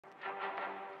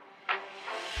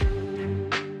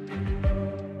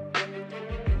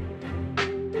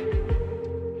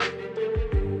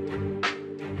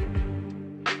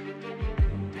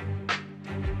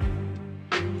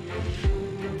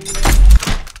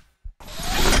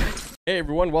Hey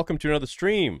everyone, welcome to another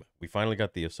stream. We finally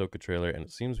got the Ahsoka trailer, and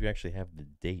it seems we actually have the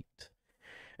date.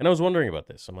 And I was wondering about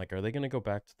this. I'm like, are they going to go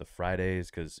back to the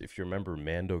Fridays? Because if you remember,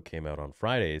 Mando came out on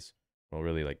Fridays, well,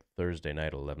 really like Thursday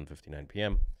night at 11:59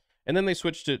 p.m. And then they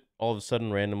switched it all of a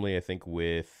sudden randomly, I think,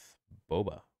 with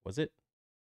Boba. Was it?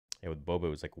 Yeah, with Boba, it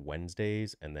was like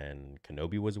Wednesdays, and then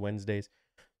Kenobi was Wednesdays.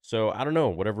 So I don't know.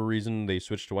 Whatever reason they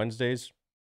switched to Wednesdays,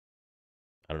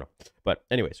 I don't know. But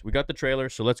anyways, we got the trailer,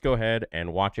 so let's go ahead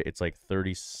and watch it. It's like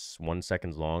 31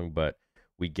 seconds long, but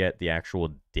we get the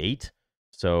actual date.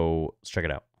 So let's check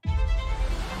it out.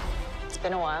 It's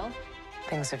been a while.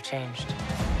 Things have changed.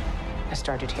 I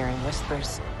started hearing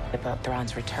whispers about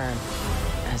Thrawn's return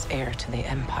as heir to the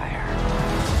Empire.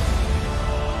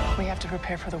 We have to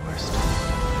prepare for the worst.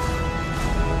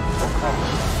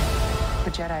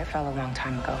 The Jedi fell a long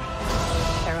time ago.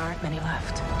 There aren't many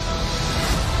left.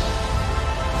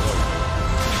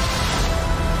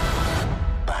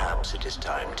 Perhaps it is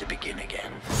time to begin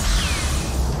again.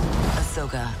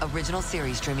 Ahsoka, original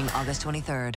series streaming August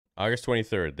 23rd. August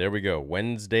 23rd. There we go.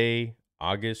 Wednesday,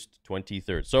 August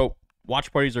 23rd. So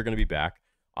watch parties are going to be back,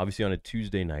 obviously on a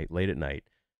Tuesday night, late at night.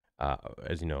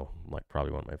 As you know, like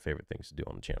probably one of my favorite things to do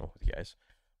on the channel with you guys.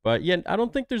 But yeah, I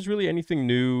don't think there's really anything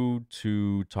new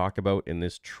to talk about in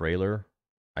this trailer.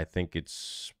 I think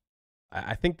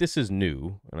this is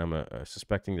new, and I'm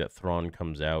suspecting that Thrawn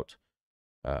comes out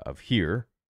of here,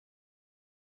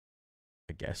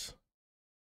 I guess.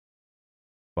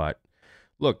 But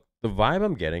look, the vibe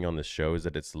I'm getting on this show is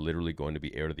that it's literally going to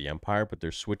be heir to the Empire, but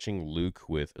they're switching Luke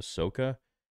with Ahsoka,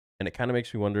 and it kind of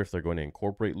makes me wonder if they're going to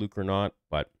incorporate Luke or not,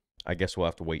 but I guess we'll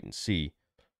have to wait and see.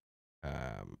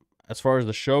 As far as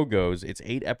the show goes, it's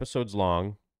 8 episodes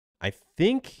long. I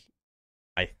think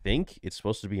it's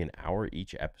supposed to be an hour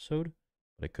each episode,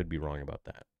 but I could be wrong about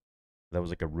that. That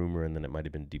was like a rumor, and then it might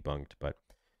have been debunked, but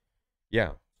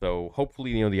yeah. So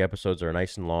hopefully, the episodes are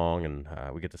nice and long, and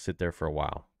we get to sit there for a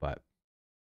while. But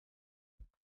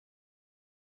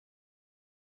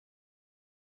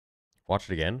watch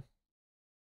it again.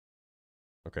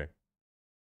 Okay.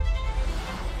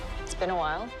 It's been a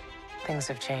while. Things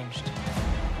have changed.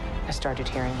 I started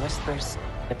hearing whispers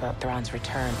about Thrawn's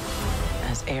return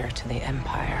as heir to the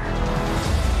Empire.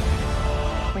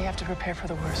 We have to prepare for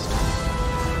the worst.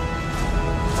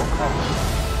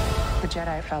 The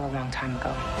Jedi fell a long time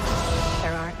ago.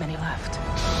 There aren't many left.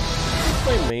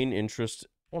 My main interest,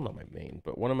 well, not my main,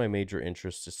 but one of my major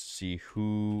interests is to see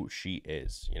who she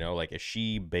is. Like, is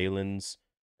she Balin's,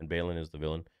 and Balin is the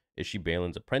villain, is she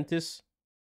Balin's apprentice?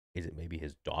 Is it maybe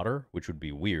his daughter, which would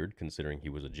be weird considering he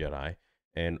was a Jedi?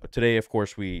 And today, of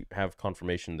course, we have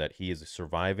confirmation that he is a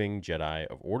surviving Jedi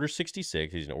of Order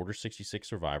 66. He's an Order 66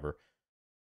 survivor,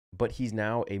 but he's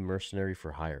now a mercenary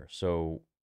for hire. So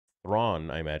Thrawn,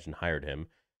 I imagine, hired him,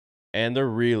 and they're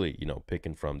really,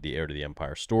 picking from the heir to the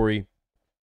Empire story.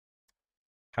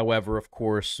 However, of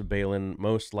course, Balin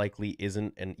most likely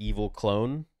isn't an evil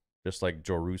clone, just like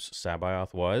Jorus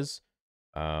Sabaoth was.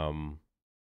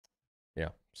 Yeah,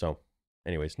 so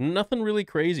anyways, nothing really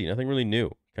crazy, nothing really new.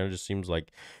 Kind of just seems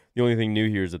like the only thing new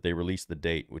here is that they released the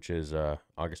date, which is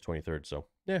August 23rd. So,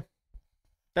 yeah,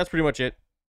 that's pretty much it.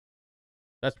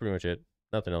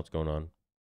 Nothing else going on.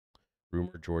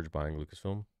 Rumor George buying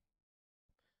Lucasfilm?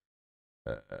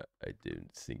 I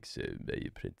don't think so, my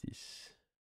apprentice.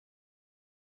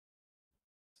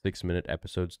 6-minute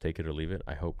episodes, take it or leave it?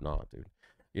 I hope not, dude.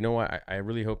 You know what? I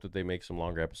really hope that they make some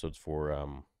longer episodes for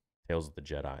Tales of the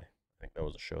Jedi. I think that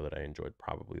was a show that I enjoyed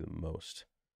probably the most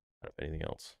out of anything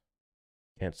else.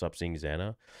 Can't stop seeing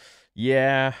Xana.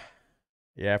 Yeah.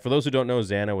 For those who don't know,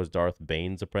 Xana was Darth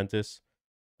Bane's apprentice.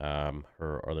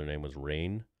 Her other name was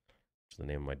Rain, which is the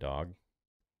name of my dog.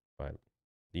 But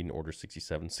need an Order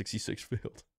 67, 66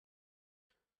 field.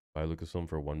 Buy Lucasfilm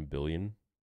for $1 billion.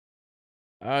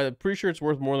 Pretty sure it's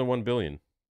worth more than $1 billion.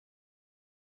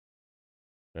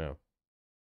 Yeah.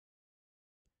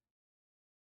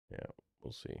 Yeah,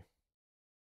 we'll see.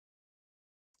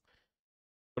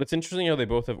 But it's interesting how they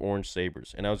both have orange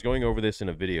sabers. And I was going over this in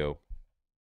a video,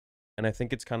 and I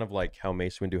think it's kind of like how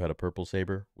Mace Windu had a purple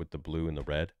saber with the blue and the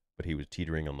red, but he was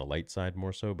teetering on the light side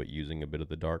more so, but using a bit of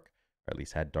the dark, or at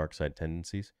least had dark side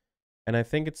tendencies. And I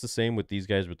think it's the same with these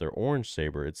guys with their orange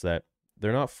saber. It's that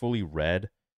they're not fully red,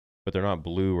 but they're not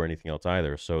blue or anything else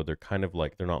either. So they're kind of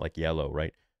like, they're not like yellow,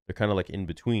 right? They're kind of like in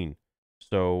between.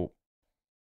 So,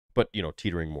 but,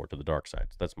 teetering more to the dark side.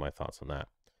 So that's my thoughts on that.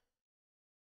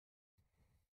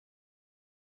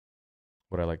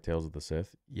 Would I like Tales of the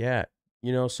Sith? Yeah.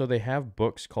 So they have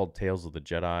books called Tales of the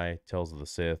Jedi, Tales of the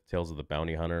Sith, Tales of the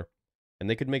Bounty Hunter, and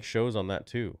they could make shows on that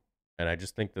too. And I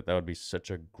just think that that would be such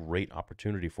a great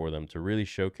opportunity for them to really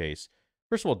showcase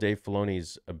first of all, Dave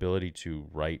Filoni's ability to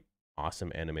write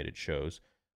awesome animated shows,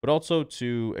 but also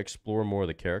to explore more of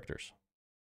the characters.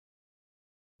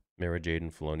 Mara Jade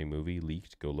and Filoni movie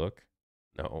leaked. Go look.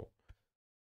 No.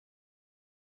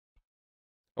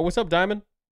 Oh, what's up, Diamond?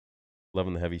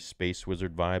 Loving the heavy space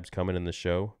wizard vibes coming in the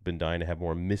show. Been dying to have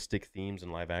more mystic themes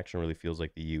in live action. Really feels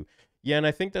like the U. Yeah, and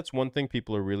I think that's one thing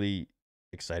people are really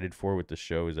excited for with the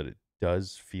show is that it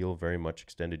does feel very much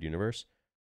extended universe,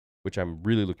 which I'm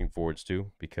really looking forward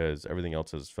to because everything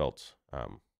else has felt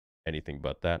anything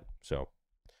but that. So,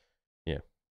 yeah.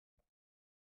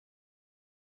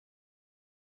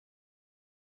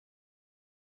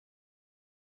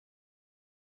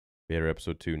 Vader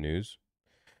episode 2 news.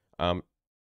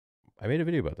 I made a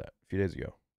video about that a few days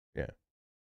ago.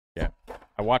 Yeah.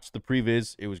 I watched the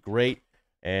previs. It was great,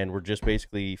 and we're just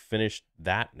basically finished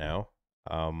that now.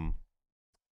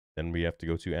 Then we have to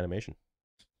go to animation.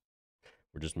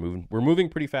 We're moving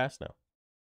pretty fast now,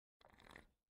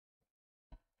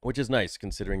 which is nice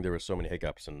considering there were so many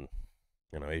hiccups and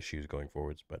issues going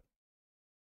forwards. But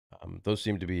those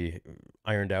seem to be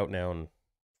ironed out now and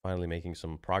finally making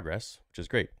some progress, which is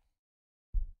great.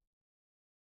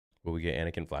 Will we get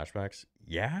Anakin flashbacks?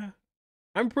 Yeah.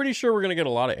 I'm pretty sure we're going to get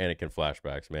a lot of Anakin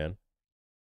flashbacks, man.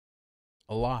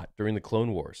 A lot during the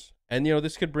Clone Wars. And,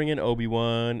 this could bring in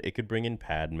Obi-Wan. It could bring in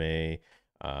Padme.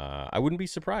 I wouldn't be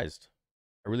surprised.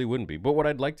 I really wouldn't be. But what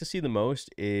I'd like to see the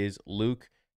most is Luke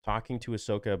talking to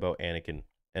Ahsoka about Anakin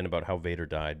and about how Vader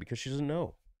died because she doesn't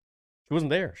know. She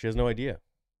wasn't there. She has no idea.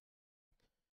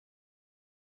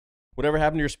 Whatever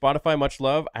happened to your Spotify? Much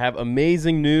love. I have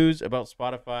amazing news about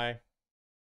Spotify.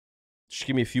 Just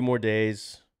give me a few more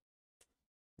days.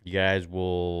 You guys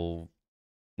will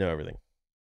know everything.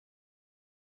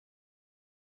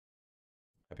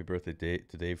 Happy birthday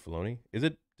to Dave Filoni. Is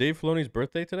it Dave Filoni's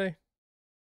birthday today?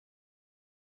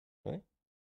 Okay.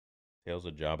 Tales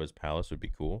of Jabba's Palace would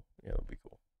be cool. Yeah, it would be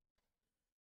cool.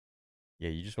 Yeah,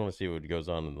 you just want to see what goes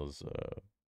on in those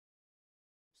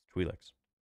Twi'leks.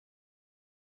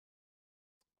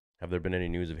 Have there been any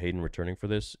news of Hayden returning for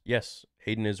this? Yes,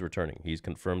 Hayden is returning. He's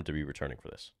confirmed to be returning for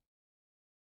this.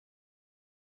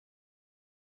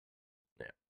 Yeah.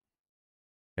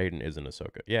 Hayden is in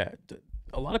Ahsoka. Yeah,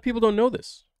 a lot of people don't know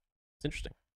this. It's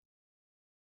interesting.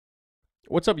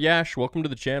 What's up, Yash? Welcome to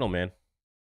the channel, man.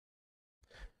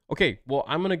 Okay, well,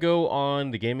 I'm going to go on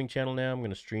the gaming channel now. I'm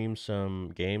going to stream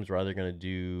some games. We're either going to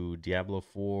do Diablo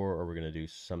 4 or we're going to do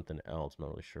something else. I'm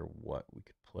not really sure what we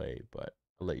could play, but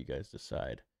I'll let you guys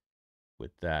decide.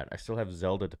 With that, I still have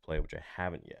Zelda to play, which I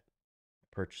haven't yet. I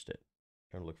purchased it. I'm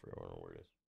trying to look for it. I don't know where it is.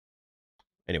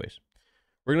 Anyways,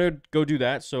 we're going to go do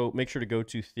that. So make sure to go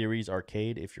to Theories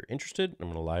Arcade if you're interested. I'm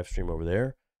going to live stream over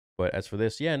there. But as for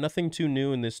this, yeah, nothing too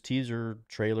new in this teaser,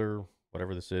 trailer,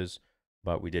 whatever this is.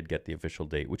 But we did get the official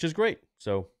date, which is great.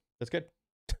 So that's good.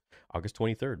 August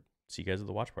 23rd. See you guys at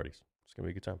the watch parties. It's going to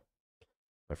be a good time.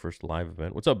 My first live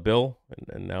event. What's up, Bill?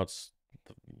 And now it's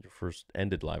your first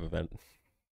ended live event.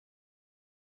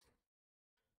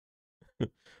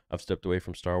 I've stepped away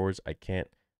from Star Wars. I can't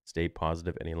stay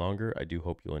positive any longer. I do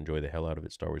hope you'll enjoy the hell out of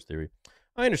it, Star Wars Theory.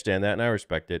 I understand that, and I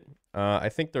respect it. I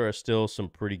think there are still some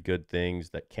pretty good things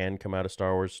that can come out of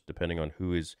Star Wars, depending on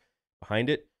who is behind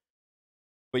it.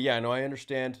 But yeah, no, I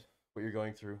understand what you're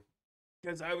going through.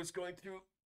 Because I was going through,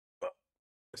 I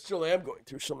still am going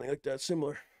through something like that,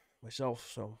 similar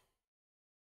myself, so.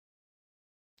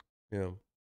 Yeah.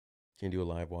 Can you do a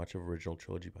live watch of original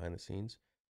trilogy behind the scenes?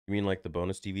 You mean like the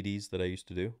bonus DVDs that I used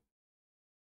to do?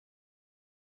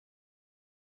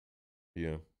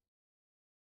 Yeah.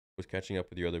 Was catching up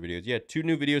with your other videos. Yeah, 2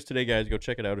 new videos today, guys. Go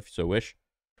check it out if you so wish.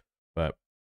 But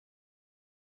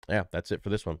yeah, that's it for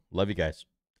this one. Love you guys.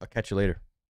 I'll catch you later.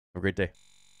 Have a great day.